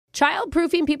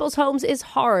Childproofing people's homes is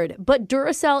hard, but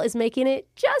Duracell is making it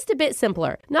just a bit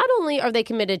simpler. Not only are they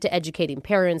committed to educating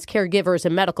parents, caregivers,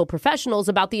 and medical professionals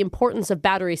about the importance of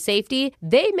battery safety,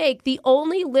 they make the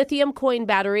only lithium coin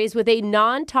batteries with a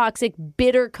non-toxic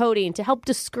bitter coating to help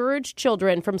discourage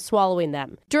children from swallowing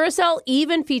them. Duracell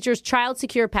even features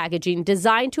child-secure packaging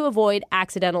designed to avoid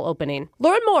accidental opening.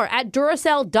 Learn more at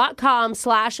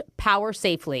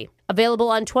Duracell.com/powersafely. Available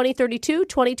on 2032,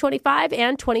 2025,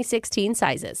 and 2016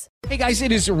 sizes. Hey guys,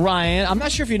 it is Ryan. I'm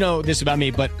not sure if you know this about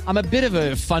me, but I'm a bit of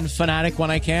a fun fanatic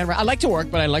when I can. I like to work,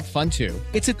 but I like fun too.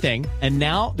 It's a thing. And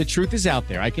now the truth is out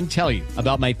there. I can tell you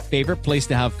about my favorite place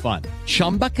to have fun.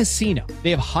 Chumba Casino.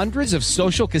 They have hundreds of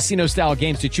social casino style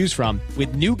games to choose from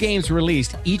with new games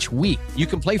released each week. You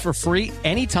can play for free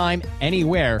anytime,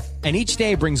 anywhere. And each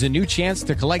day brings a new chance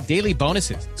to collect daily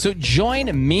bonuses. So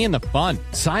join me in the fun.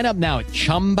 Sign up now at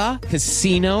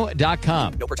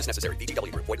ChumbaCasino.com. No purchase necessary.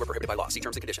 VGW Group. Void where prohibited by law. See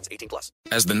terms and conditions. 18+.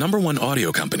 As the #1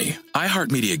 audio company,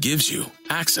 iHeartMedia gives you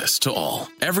access to all.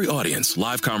 Every audience,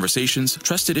 live conversations,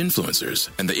 trusted influencers,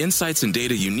 and the insights and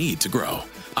data you need to grow.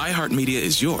 iHeartMedia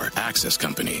is your access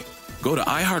company. Go to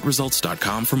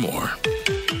iHeartResults.com for more.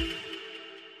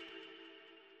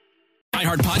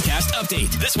 iHeart Podcast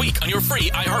Update. This week on your free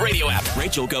iHeartRadio app.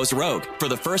 Rachel goes rogue. For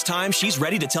the first time, she's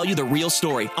ready to tell you the real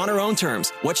story on her own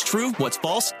terms. What's true, what's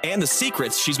false, and the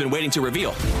secrets she's been waiting to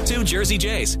reveal. 2 Jersey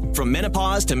Jays. From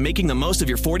menopause to making the most of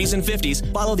your 40s and 50s,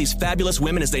 follow these fabulous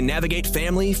women as they navigate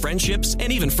family, friendships,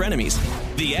 and even frenemies.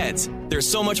 The Eds. There's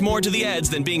so much more to the Eds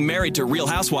than being married to Real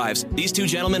Housewives. These 2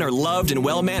 gentlemen are loved and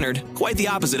well-mannered, quite the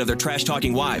opposite of their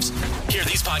trash-talking wives. Hear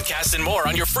these podcasts and more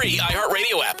on your free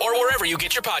iHeartRadio app or wherever you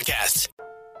get your podcasts.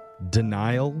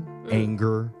 Denial,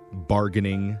 anger,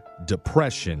 bargaining,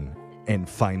 depression, and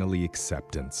finally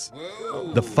acceptance.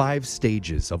 Whoa. The 5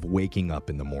 stages of waking up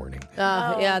in the morning.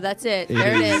 Yeah, that's it.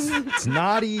 There it is. It's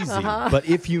not easy, but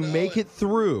if you make it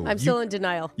through... I'm still in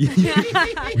denial.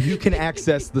 You can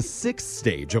access the 6th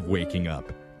stage of waking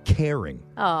up. Caring.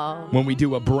 Oh. When we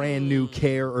do a brand new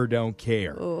care or don't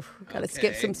care. Oof, gotta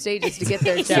skip some stages to get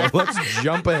there, So Jeff. let's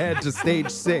jump ahead to stage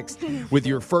 6 with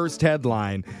your first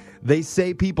headline. They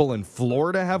say people in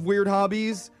Florida have weird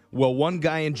hobbies. Well, one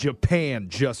guy in Japan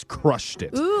just crushed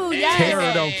it. Ooh, yes. Care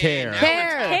or don't care.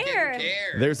 Care.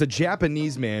 There's a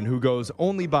Japanese man who goes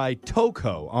only by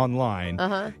Toko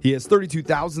online. He has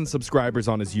 32,000 subscribers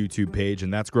on his YouTube page,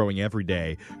 and that's growing every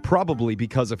day, probably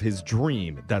because of his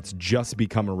dream that's just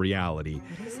become a reality.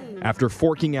 After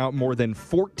forking out more than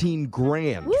 14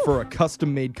 grand for a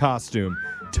custom-made costume,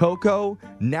 Toko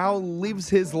now lives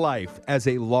his life as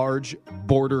a large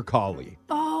border collie.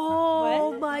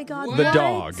 Oh, my God. The what?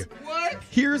 dog. What?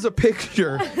 Here's a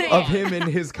picture of him in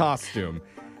his costume.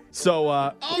 So,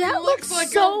 Oh, That it looks like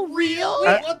so a real.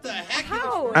 real. What the heck?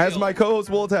 How? as my co-host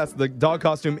will attest, the dog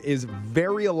costume is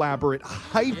very elaborate,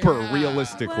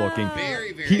 hyper-realistic looking.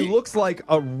 Very, very. He looks like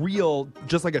a real,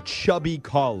 just like a chubby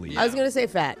collie. I was going to say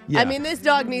fat. Yeah. I mean, this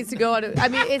dog needs to go on. I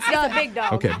mean, it's not a big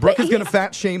dog. Okay, Brooke is going to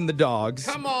fat shame the dogs.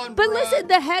 Come on, But bruh. listen,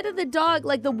 the head of the dog,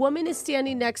 like the woman is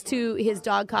standing next to his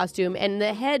dog costume and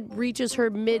the head reaches her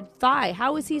mid-thigh.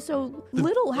 How is he so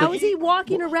little? How is he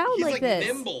walking around He's like this?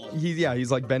 nimble.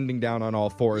 He's like bending down on all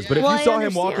fours. But if Well, you I saw him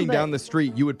understand, walking but- down the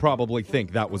street, you would probably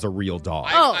think that was a real dog.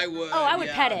 I would. Oh, I would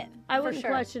yeah. pet it. I for wouldn't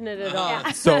sure. question it at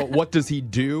all. So what does he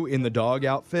do in the dog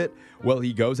outfit? Well,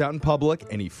 he goes out in public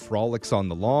and he frolics on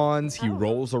the lawns. He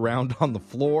rolls around on the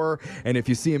floor. And if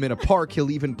you see him in a park,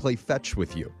 he'll even play fetch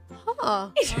with you.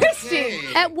 Interesting.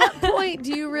 At what point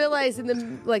do you realize in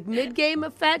the mid-game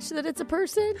of fetch that it's a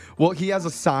person? Well, he has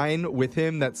a sign with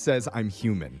him that says, "I'm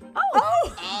human."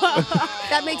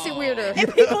 That makes it weirder.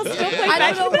 People still play I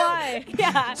fetch don't with know it. why.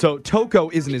 Yeah. So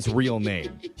Toko isn't his real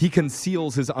name. He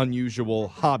conceals his unusual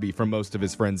hobby from most of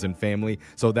his friends and family,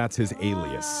 so that's his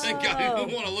alias. Thank God, I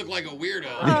don't want to look like a weirdo.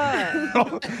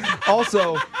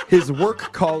 Also, his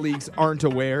work colleagues aren't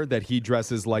aware that he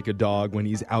dresses like a dog when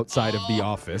he's outside of the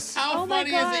office. How Oh my funny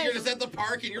is God. it? You're just at the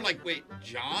park and you're like, wait,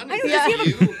 John? I Is know, that does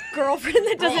he have you? a girlfriend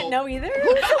that doesn't Bro. know either?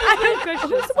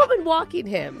 Who's the woman walking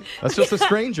him? That's just a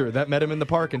stranger that met him in the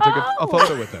park and took a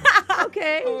photo with him.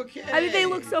 Okay. Okay. I mean, they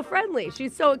look so friendly.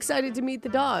 She's so excited to meet the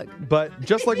dog. But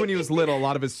just like when he was little, a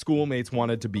lot of his schoolmates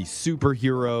wanted to be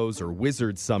superheroes or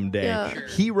wizards someday. Yeah. Sure.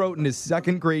 He wrote in his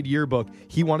 2nd grade yearbook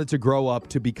he wanted to grow up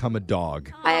to become a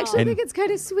dog. I actually And think it's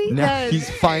kind of sweet. Now that- he's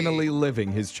finally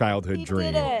living his childhood He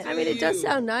dream. did it. I mean, it does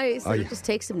sound nice. Oh, yeah. Just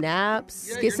take some naps,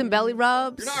 Yeah, get you're- some belly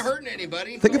rubs. You're not hurting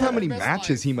anybody. Think of how Live many your best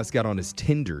matches life. he must get on his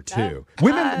Tinder, too.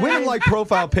 Women like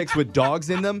profile pics with dogs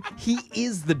in them. He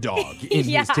is the dog in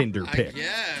Yeah. his Tinder pic.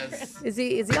 Yes. Is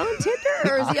he on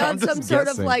Tinder or is he on I'm just some sort of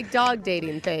guessing. like dog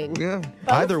dating thing? Yeah.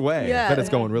 Either way, Yeah. I bet it's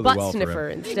going really Butt well for sniffer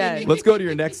him. instead. Let's go to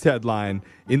your next headline.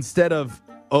 Instead of,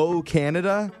 oh,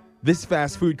 Canada, this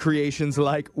fast food creation's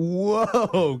like,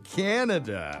 whoa,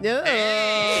 Canada. No.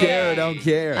 Care or don't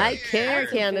care. I care,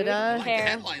 Canada. Like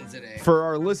headlines today. For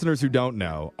our listeners who don't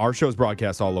know, our show's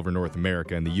broadcast all over North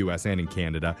America, in the U.S. and in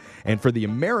Canada. And for the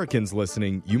Americans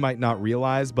listening, you might not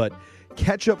realize, but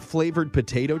ketchup-flavored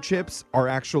potato chips are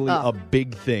actually a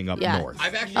big thing up north.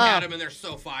 I've actually had them and they're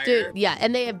so fire. Dude, yeah,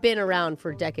 and they have been around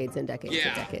for decades and decades and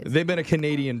Yeah. decades. They've been a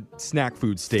Canadian snack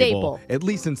food staple, Staple. at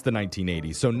least since the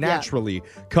 1980s. So naturally,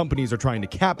 companies are trying to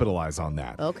capitalize on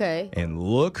that. Okay. And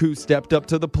look who stepped up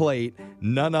to the plate,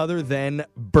 none other than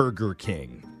Burger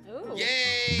King. Yay!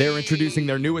 They're introducing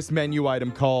their newest menu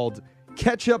item called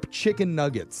Ketchup Chicken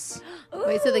Nuggets.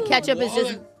 Wait, so the ketchup is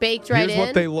just baked right Here's in?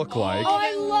 what they look like. Oh,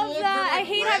 I love that. I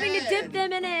hate having to dip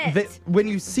them in it. When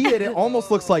you see it, it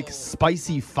almost looks like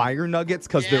spicy fire nuggets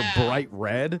because they're bright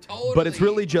red. But it's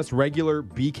really just regular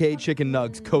BK chicken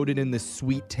nugs coated in this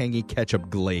sweet, tangy ketchup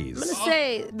glaze. I'm going to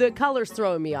say the color's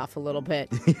throwing me off a little bit.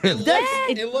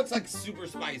 It looks like super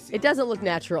spicy. It doesn't look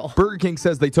natural. Burger King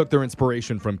says they took their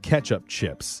inspiration from ketchup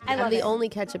chips. I I'm love the it. only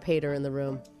ketchup hater in the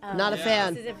room. Not a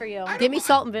fan. This is it for you. Give me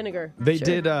salt and vinegar. They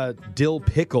Sure. did dill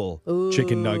pickle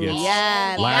chicken nuggets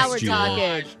Yeah, now last we're year. talking.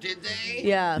 Gosh, did they?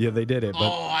 Yeah. Yeah, they did it, but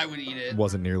Oh, I would eat it.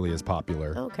 wasn't nearly as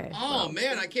popular. Okay. Oh,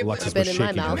 man, I can't Alexis believe was Spit in my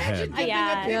shaking her mouth. head. Imagine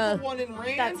Yeah. dipping a Yeah. pickle one in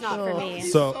ranch. That's not for me.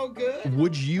 So, so good.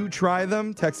 would you try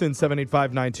them? Text in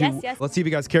 78592. Yes, yes. Let's see if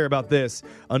you guys care about this.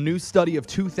 A new study of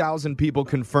 2,000 people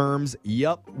confirms,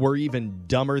 yup, we're even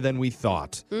dumber than we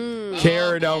thought.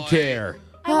 Care or don't boy. care?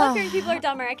 I love hearing people are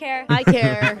dumber. I care. I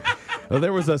care. Well,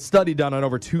 there was a study done on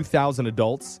over 2,000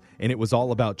 adults, and it was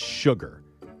all about sugar.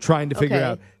 Trying to figure Okay.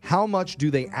 out how much do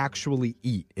they actually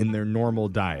eat in their normal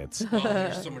diets. Oh,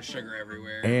 there's so much sugar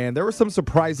everywhere. And there were some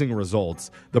surprising results.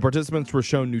 The participants were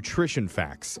shown nutrition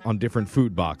facts on different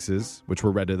food boxes, which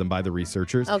were read to them by the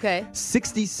researchers. Okay.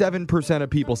 67% of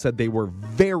people said they were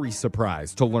very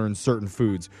surprised to learn certain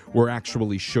foods were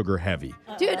actually sugar heavy.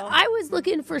 Dude, I was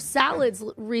looking for salads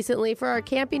recently for our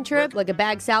camping trip, like a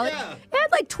bag salad. Yeah. It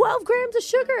had like 12 grams of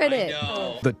sugar in it.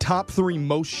 No. The top 3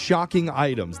 most shocking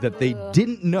items that they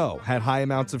didn't know had high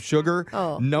amounts of sugar.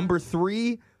 Oh. Number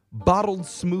 3, bottled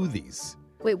smoothies.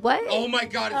 Wait, what? Oh, my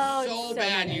God, Oh, it's so so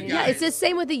bad, many. you Yeah, guys. it's the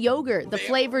same with the yogurt, the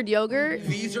flavored yogurt.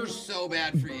 These are so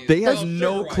bad for you. They had Oh,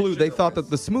 no sugar-wise, clue. They thought sugar-wise.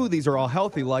 that the smoothies are all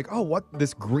healthy. Like, oh, what?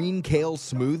 This green kale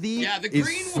smoothie Yeah, the is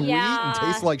green one. sweet Yeah. and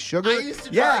tastes like sugar? I used to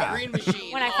try yeah. a green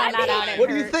machine. When I all found the that out, time. it What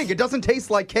do you hurts. think? It doesn't taste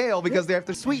like kale because they have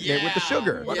to sweeten it with the Yeah.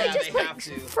 sugar. Well, Yeah, they just they put have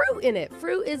to. fruit in it.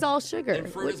 Fruit is all sugar. And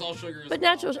fruit is all sugar as But well.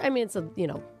 natural, I mean, it's a,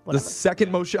 The whatever.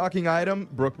 second most shocking item,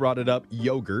 Brooke brought it up,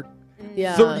 yogurt.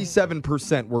 Yeah.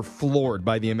 37% were floored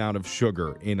by the amount of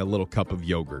sugar in a little cup of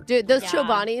yogurt. Dude, those Yeah.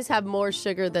 Chobanis have more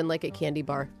sugar than like a candy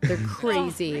bar. They're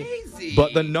crazy. Crazy.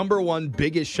 But the number one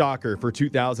biggest shocker for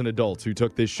 2,000 adults who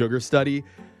took this sugar study,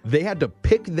 they had to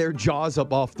pick their jaws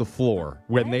up off the floor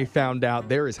when they found out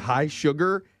there is high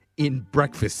sugar in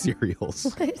breakfast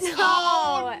cereals.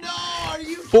 Oh, no, are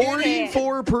you kidding?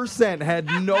 44% had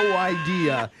no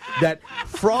idea that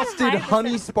frosted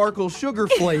honey sparkle sugar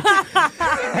flakes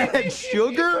had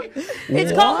sugar.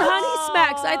 It's called Honey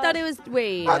Smacks. I thought it was,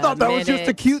 wait I thought that was just a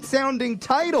minute. cute sounding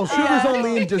title. Sugar's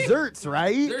only in desserts,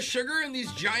 right? There's sugar in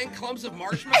these giant clumps of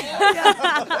marshmallows?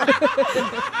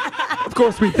 Of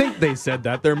course, we think they said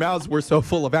that. Their mouths were so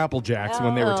full of Apple Jacks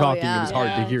when they were Oh, talking, yeah. it was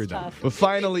hard to Yeah, hear it's them. tough. But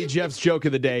finally, Jeff's joke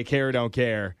of the day, care or don't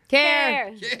care.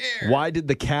 Care. Yeah. Why did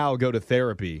the cow go to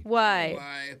therapy? Why?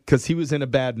 Why? Because he was in a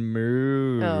bad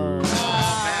mood. Oh.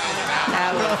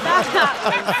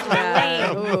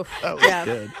 Lame. Oof.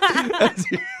 Yeah.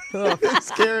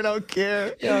 It's care or don't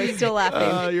care. Oh, he's still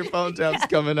laughing. Your phone tap's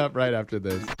coming up right after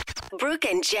this. Brooke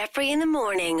and Jeffrey in the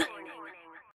morning.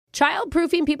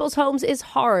 Childproofing people's homes is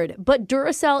hard, but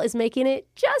Duracell is making it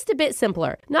just a bit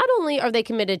simpler. Not only are they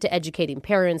committed to educating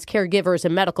parents, caregivers,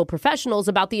 and medical professionals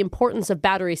about the importance of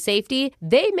battery safety,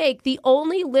 they make the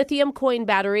only lithium coin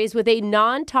batteries with a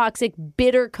non-toxic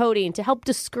bitter coating to help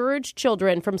discourage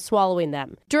children from swallowing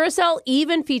them. Duracell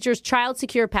even features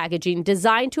child-secure packaging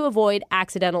designed to avoid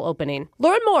accidental opening.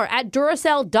 Learn more at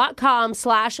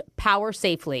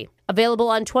Duracell.com/powersafely. Available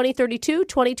on 2032,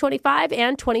 2025,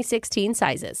 and 2016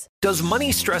 sizes. Does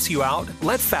money stress you out?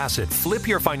 Let Facet flip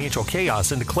your financial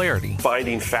chaos into clarity.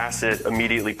 Finding Facet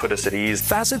immediately put us at ease.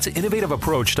 Facet's innovative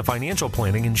approach to financial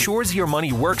planning ensures your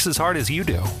money works as hard as you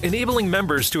do, enabling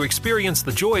members to experience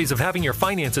the joys of having your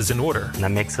finances in order. And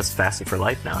that makes us Facet for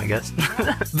life now, I guess.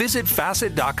 Visit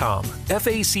Facet.com,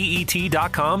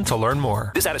 FACET.com to learn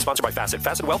more. This ad is sponsored by Facet.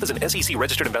 Facet Wealth is an SEC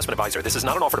registered investment advisor. This is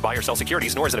not an offer to buy or sell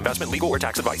securities, nor is it investment, legal, or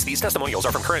tax advice. These testimonials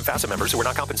are from current Facet members who are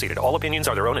not compensated. All opinions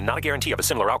are their own and not a guarantee of a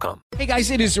similar outcome. Hey guys,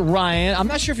 it is Ryan. I'm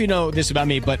not sure if you know this about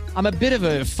me, but I'm a bit of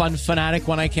a fun fanatic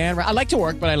when I can. I like to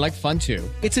work, but I like fun too.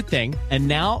 It's a thing. And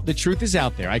now the truth is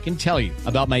out there. I can tell you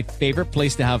about my favorite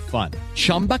place to have fun.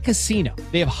 Chumba Casino.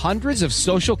 They have hundreds of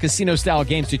social casino style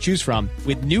games to choose from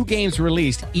with new games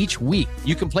released each week.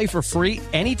 You can play for free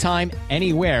anytime,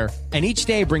 anywhere. And each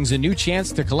day brings a new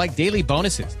chance to collect daily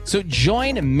bonuses. So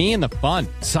join me in the fun.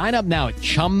 Sign up now at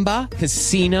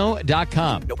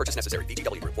ChumbaCasino.com. No purchase necessary.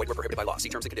 VGW Group. Void where prohibited by law. See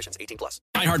terms and conditions. 18+.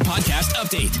 iHeart Podcast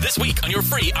Update. This week on your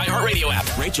free iHeartRadio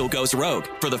app. Rachel goes rogue.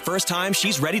 For the first time,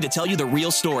 she's ready to tell you the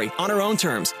real story on her own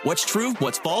terms. What's true,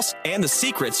 what's false, and the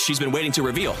secrets she's been waiting to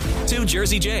reveal. 2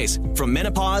 Jersey Jays. From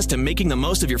menopause to making the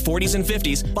most of your 40s and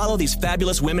 50s, follow these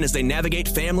fabulous women as they navigate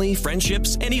family,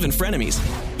 friendships, and even frenemies.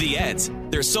 The Eds.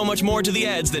 There's so much more to the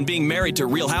Eds than being married to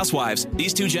Real Housewives.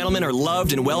 These 2 gentlemen are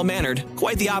loved and well-mannered,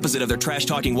 quite the opposite of their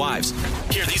trash-talking wives.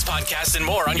 Hear these podcasts and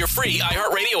more on your free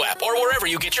iHeartRadio app or wherever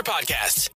you get your podcasts.